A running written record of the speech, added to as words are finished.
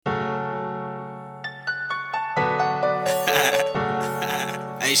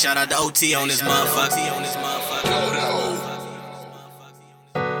Hey, shout out to OT on this motherfucker.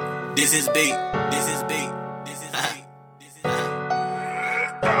 This is big. This is big. This is big.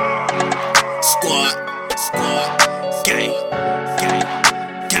 Squad. Gang.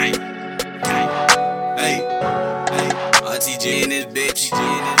 Hey. R.T.G in this bitch.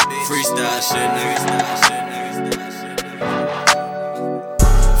 Freestyle shit, nigga.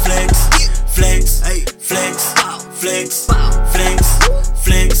 Flex. Hey.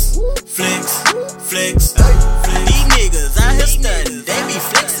 Flex. These niggas out here stuntin', they be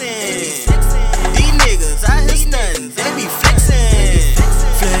flexin'. These niggas out here stuntin', they be flexin'.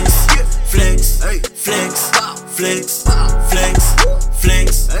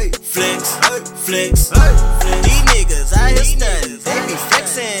 Flex. These niggas out here stuntin', they be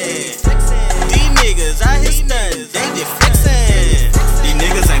flexin'. These niggas out here stuntin', they just flexin'. These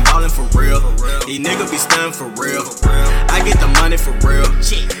niggas ain't ballin' for real. These niggas be stuntin' for real. I get the money for real,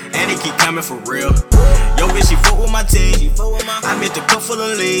 and they keep coming for real. Yo, bitch, she fuck with my team. I missed a cup full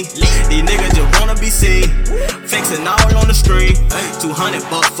of lean. These niggas just wanna be seen, flexing all on the stream.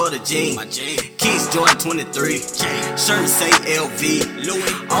 $200 for the jean. Keys Jordan 23. Shirt say LV.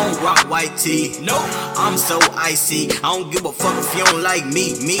 I don't rock white tee. I'm so icy. I don't give a fuck if you don't like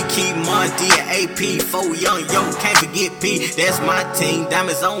me. Me, Key, Monty, and AP. 4 young, yo, can't forget P. That's my team.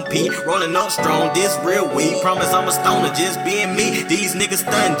 Diamonds on P. Rolling up strong. This real weed. Promise I'm a stoner, just being me. These niggas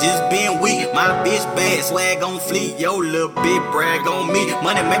stun, just being weak. My bitch bad, swag on fleek. Yo, little bitch brag on me.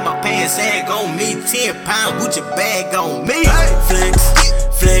 Money make my pants sag on me. 10 pound Gucci bag on me. Flex.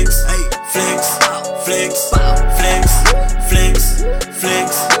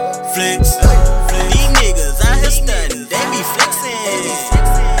 These niggas out here stuntin', they be flexin'.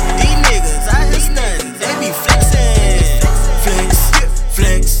 These niggas out here stuntin', they be flexin'.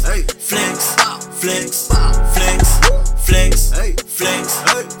 Flex.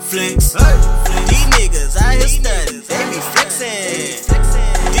 These niggas out here stuntin', they be flexin'.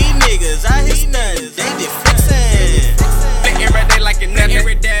 These niggas out here stuntin', they just flexin'. Blink every day like it's nothing.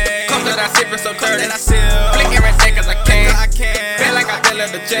 Every day. Come that I sip it so dirty. Blink every day cause I can. Feel like I fell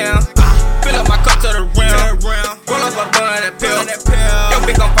at the jam. Fill up my cup to the rim. Roll up a bun and pill. Yo,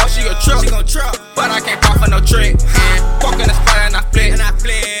 bitch gon' fall, she gon' trip. But I can't pop for no trick. Walk in the spot and I flip. I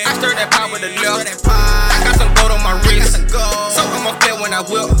stir that pot with the left. I got some gold on my wrist. So I'ma flip when I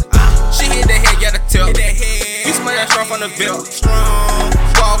whip. She hit the head, yeah, the tip. You smell that strong from the belt.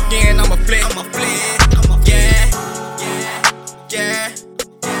 Walk in, I'ma flip. Yeah.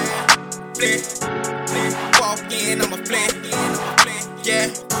 Flip. Walk in, I'ma flip. Yeah.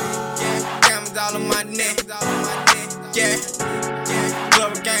 Diamonds all on my neck. Yeah.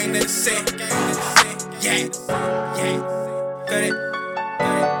 Global gang in the set. Yeah. Cut it.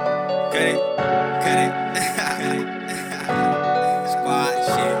 Squad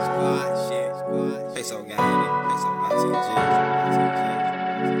shit. Peso gang.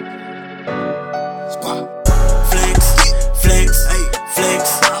 Squad. Flex.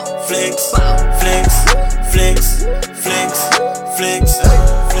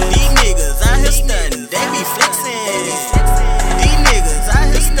 These niggas out here stuntin', they be flexin'. These niggas out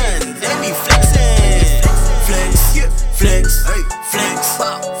here stuntin', they be flexin'.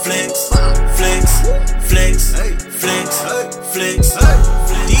 Flex.